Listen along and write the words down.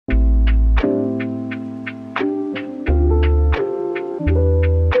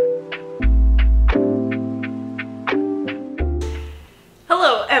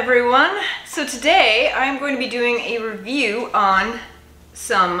today I'm going to be doing a review on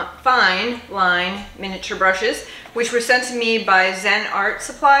some fine line miniature brushes which were sent to me by ZenArt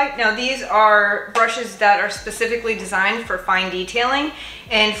supply. Now these are brushes that are specifically designed for fine detailing,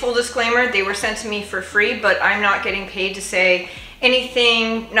 and full disclaimer, they were sent to me for free, but I'm not getting paid to say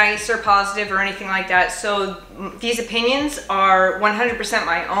anything nice or positive or anything like that. So these opinions are 100%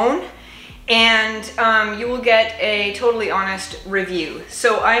 my own, and you will get a totally honest review.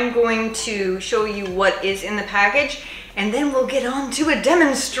 So I'm going to show you what is in the package, and then we'll get on to a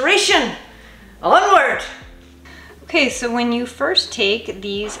demonstration. Onward! Okay, so when you first take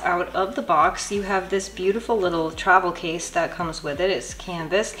these out of the box, you have this beautiful little travel case that comes with it. It's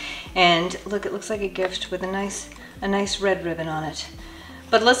canvas, and look, it looks like a gift with a nice red ribbon on it.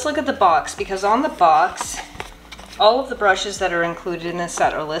 But let's look at the box, because on the box, all of the brushes that are included in this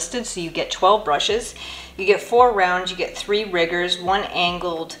set are listed. So you get 12 brushes, you get 4 round, you get 3 riggers, 1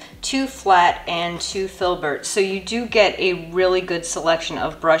 angled, 2 flat, and 2 filberts. So you do get a really good selection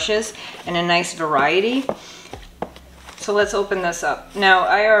of brushes and a nice variety. So let's open this up. Now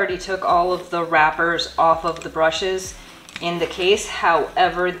I already took all of the wrappers off of the brushes in the case.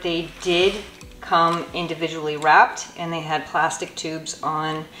 However, they did come individually wrapped, and they had plastic tubes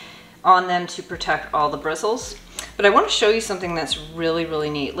on them to protect all the bristles. But I want to show you something that's really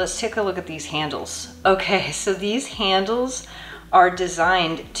neat. Let's take a look at these handles. Okay, so these handles are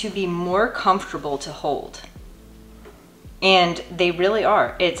designed to be more comfortable to hold. And they really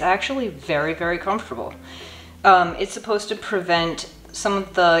are. It's actually very comfortable. It's supposed to prevent some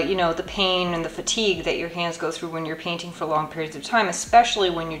of the, the pain and the fatigue that your hands go through when you're painting for long periods of time, especially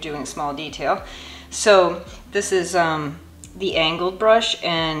when you're doing small detail. So this is the angled brush,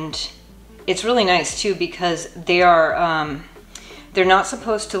 and it's really nice too because they are they're not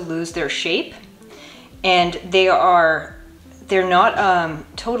supposed to lose their shape, and they're not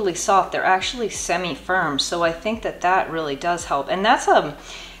totally soft. They're actually semi-firm. So I think that really does help, and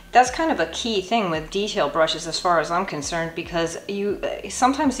that's kind of a key thing with detail brushes as far as I'm concerned, because you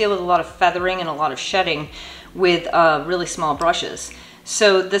sometimes deal with a lot of feathering and a lot of shedding with really small brushes.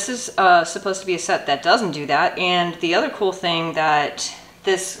 So this is supposed to be a set that doesn't do that. And the other cool thing that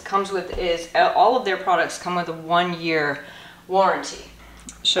this comes with is all of their products come with a 1-year warranty.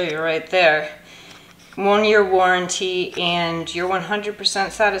 I'll show you right there. 1-year warranty, and your 100%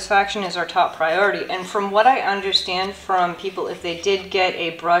 satisfaction is our top priority. And from what I understand from people, if they did get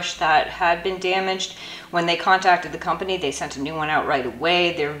a brush that had been damaged, when they contacted the company, they sent a new one out right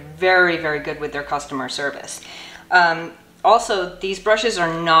away. They're very good with their customer service. Also, these brushes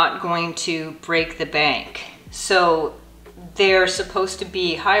are not going to break the bank. So they're supposed to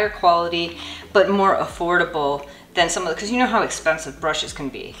be higher quality, but more affordable than some of the, because you know how expensive brushes can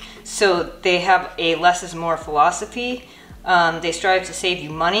be. So they have a less is more philosophy. They strive to save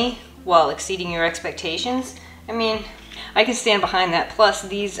you money while exceeding your expectations. I mean, I can stand behind that. Plus,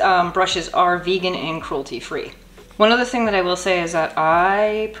 these brushes are vegan and cruelty-free. One other thing that I will say is that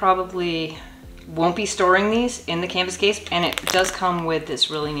I probably won't be storing these in the canvas case, and it does come with this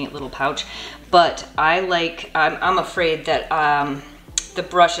really neat little pouch. But I'm afraid that the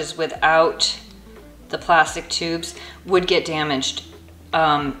brushes without the plastic tubes would get damaged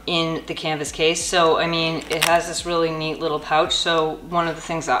in the canvas case. So I mean, it has this really neat little pouch. So one of the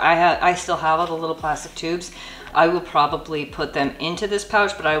things that I still have all the little plastic tubes. I will probably put them into this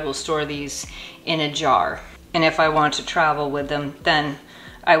pouch, but I will store these in a jar. And if I want to travel with them, then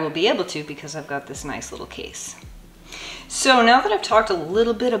I will be able to, because I've got this nice little case. So now that I've talked a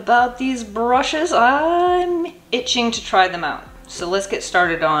little bit about these brushes, I'm itching to try them out. So let's get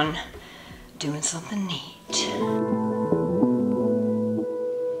started on doing something neat.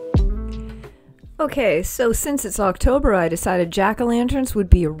 Okay, so since it's October, I decided jack-o'-lanterns would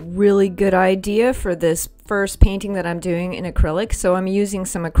be a really good idea for this first painting that I'm doing in acrylic. So I'm using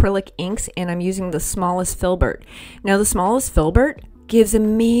some acrylic inks, and I'm using the smallest filbert. Now the smallest filbert gives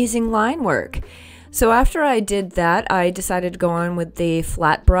amazing line work. So after I did that, I decided to go on with the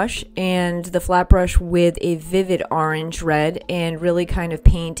flat brush, and the flat brush with a vivid orange red, and really kind of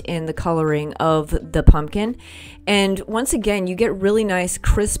paint in the coloring of the pumpkin. And once again, you get really nice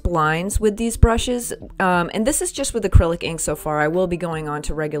crisp lines with these brushes. And this is just with acrylic ink so far. I will be going on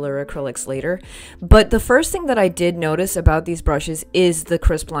to regular acrylics later. But the first thing that I did notice about these brushes is the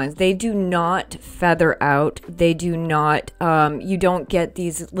crisp lines. They do not feather out. They do not, you don't get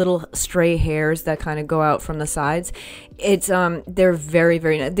these little stray hairs that kind of go out from the sides. It's they're very,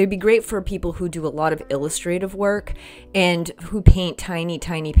 very nice. They'd be great for people who do a lot of illustrative work and who paint tiny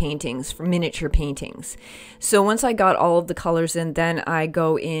paintings, for miniature paintings. So once I got all of the colors in, then I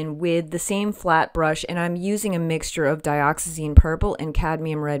go in with the same flat brush, and I'm using a mixture of dioxazine purple and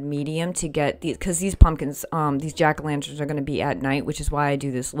cadmium red medium to get these, because these pumpkins, these jack-o'-lanterns are going to be at night, which is why I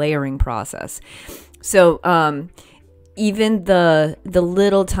do this layering process. So even the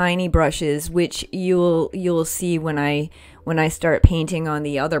little tiny brushes, which you'll see when I start painting on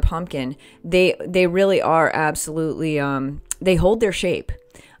the other pumpkin, they really are absolutely they hold their shape.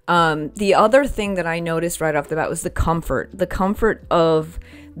 The other thing that I noticed right off the bat was the comfort of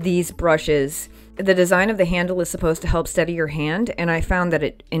these brushes. The design of the handle is supposed to help steady your hand, and I found that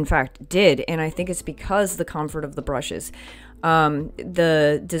it in fact did, and I think it's because the comfort of the brushes.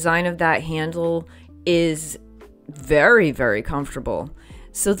 The design of that handle is very, very comfortable.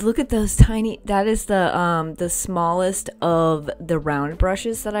 So look at those tiny, that is the smallest of the round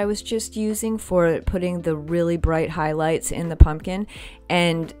brushes that I was just using for putting the really bright highlights in the pumpkin.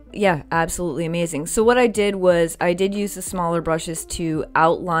 And yeah, absolutely amazing. So what I did was I did use the smaller brushes to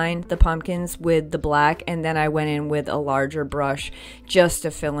outline the pumpkins with the black, and then I went in with a larger brush just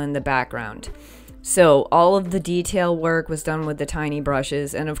to fill in the background. So all of the detail work was done with the tiny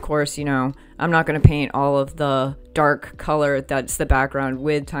brushes, and of course, you know, I'm not going to paint all of the dark color that's the background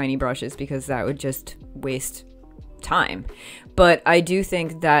with tiny brushes because that would just waste time. But I do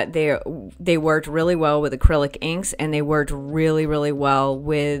think that they worked really well with acrylic inks, and they worked really, really well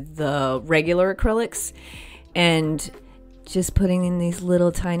with the regular acrylics. And just putting in these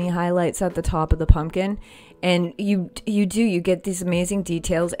little tiny highlights at the top of the pumpkin, and you get these amazing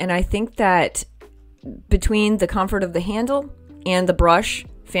details. And I think that between the comfort of the handle and the brush,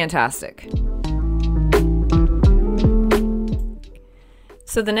 fantastic.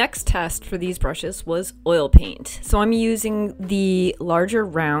 So the next test for these brushes was oil paint. So I'm using the larger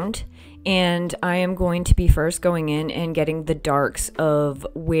round, and I am going to be first going in and getting the darks of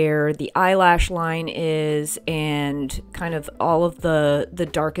where the eyelash line is and kind of all of the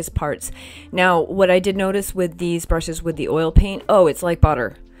darkest parts. Now, what I did notice with these brushes with the oil paint, oh, it's like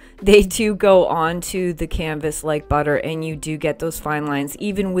butter. They do go onto the canvas like butter, and you do get those fine lines,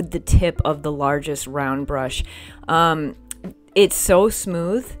 even with the tip of the largest round brush. It's so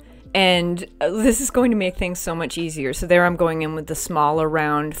smooth, and this is going to make things so much easier. So there I'm going in with the smaller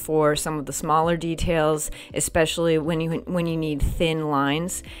round for some of the smaller details, especially when you need thin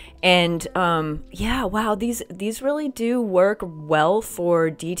lines. And yeah, wow, these really do work well for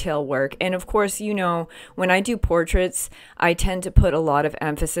detail work. And of course, you know, when I do portraits, I tend to put a lot of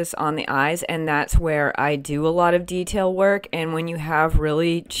emphasis on the eyes, and that's where I do a lot of detail work. And when you have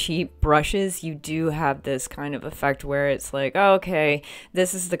really cheap brushes, you do have this kind of effect where it's like, oh, okay,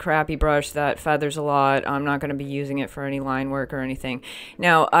 this is the crappy brush that feathers a lot. I'm not going to be using it for any line work or anything.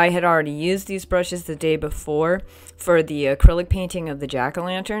 Now, I had already used these brushes the day before for the acrylic painting of the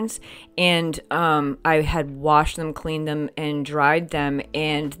jack-o'-lanterns, and I had washed them, cleaned them, and dried them,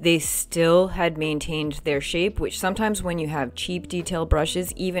 and they still had maintained their shape, which sometimes when you have cheap detail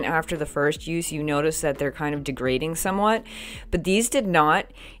brushes, even after the first use, you notice that they're kind of degrading somewhat, but these did not,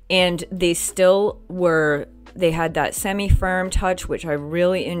 and they still were. They had that semi-firm touch, which I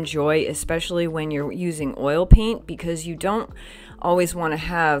really enjoy, especially when you're using oil paint, because you don't always want to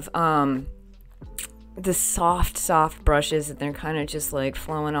have the soft brushes that they're kind of just like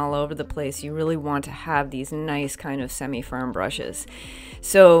flowing all over the place. You really want to have these nice kind of semi-firm brushes.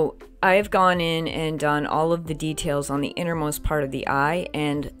 So I've gone in and done all of the details on the innermost part of the eye,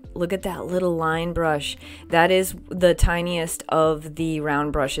 and look at that little line brush. That is the tiniest of the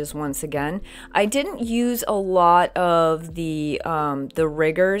round brushes once again. I didn't use a lot of the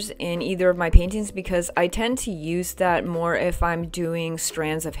riggers in either of my paintings because I tend to use that more if I'm doing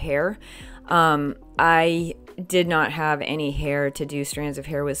strands of hair. I did not have any hair to do strands of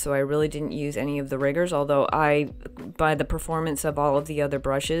hair with, so I really didn't use any of the riggers, although by the performance of all of the other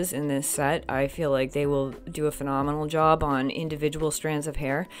brushes in this set, I feel like they will do a phenomenal job on individual strands of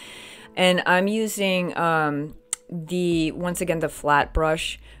hair. And I'm using once again the flat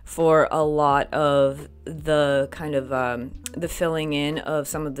brush for a lot of the kind of the filling in of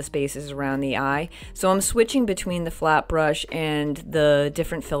some of the spaces around the eye. So I'm switching between the flat brush and the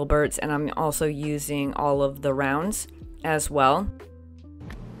different filberts, and I'm also using all of the rounds as well.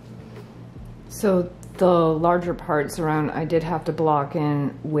 So the larger parts around, I did have to block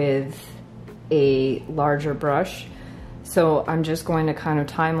in with a larger brush. So I'm just going to kind of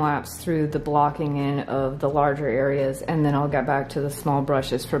time-lapse through the blocking in of the larger areas, and then I'll get back to the small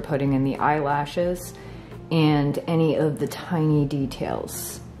brushes for putting in the eyelashes and any of the tiny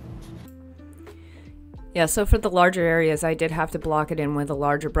details. Yeah, so for the larger areas, I did have to block it in with a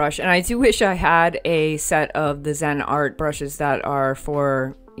larger brush. And I do wish I had a set of the ZenArt brushes that are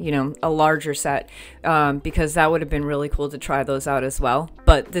for, you know, a larger set, because that would have been really cool to try those out as well.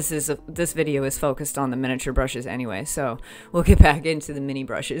 But this video is focused on the miniature brushes anyway, so we'll get back into the mini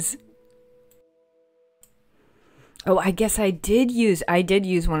brushes. Oh, I guess I did use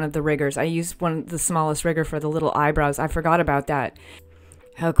one of the riggers. I used the smallest rigger for the little eyebrows. I forgot about that.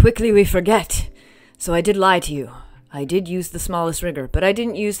 How quickly we forget. So I did lie to you. I did use the smallest rigger, but I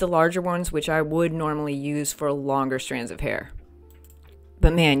didn't use the larger ones, which I would normally use for longer strands of hair.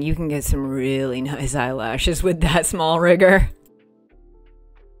 But man, you can get some really nice eyelashes with that small rigger.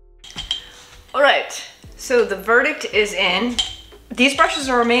 All right, so the verdict is in. These brushes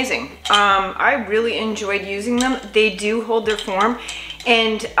are amazing. I really enjoyed using them. They do hold their form,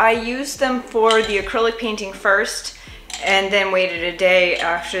 and I used them for the acrylic painting first, and then waited a day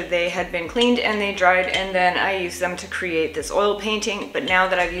after they had been cleaned and they dried, and then I used them to create this oil painting. But now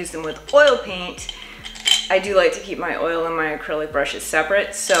that I've used them with oil paint, I do like to keep my oil and my acrylic brushes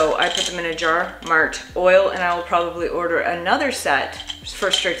separate, so I put them in a jar marked oil, and I will probably order another set for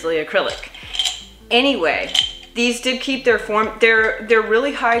strictly acrylic. Anyway, these did keep their form. They're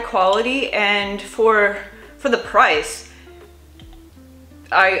really high quality, and for the price,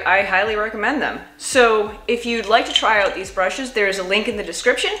 I highly recommend them. So if you'd like to try out these brushes, there's a link in the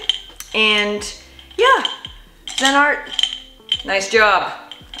description. And yeah, ZenArt, nice job.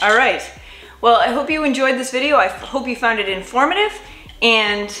 All right. Well, I hope you enjoyed this video. I hope you found it informative,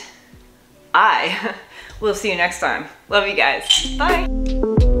 and I will see you next time. Love you guys. Bye.